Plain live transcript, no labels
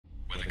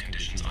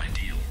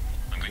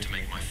to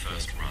make my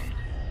first run.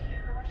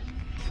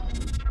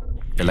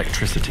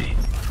 Electricity.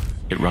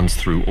 It runs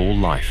through all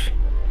life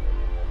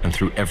and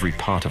through every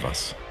part of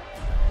us,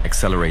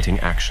 accelerating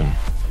action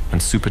and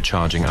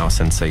supercharging our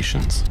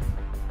sensations,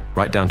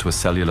 right down to a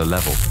cellular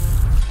level.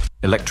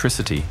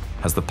 Electricity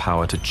has the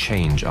power to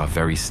change our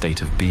very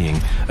state of being,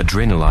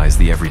 adrenalize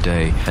the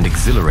everyday, and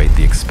exhilarate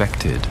the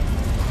expected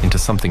into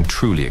something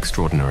truly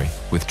extraordinary,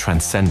 with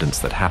transcendence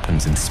that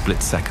happens in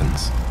split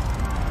seconds,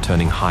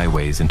 turning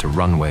highways into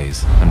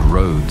runways and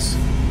roads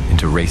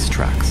into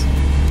racetracks.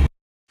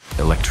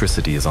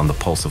 Electricity is on the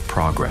pulse of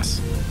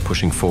progress,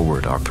 pushing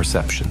forward our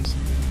perceptions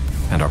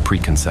and our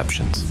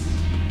preconceptions,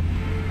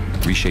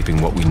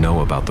 reshaping what we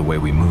know about the way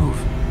we move,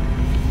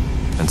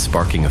 and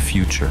sparking a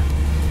future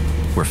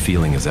where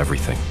feeling is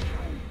everything.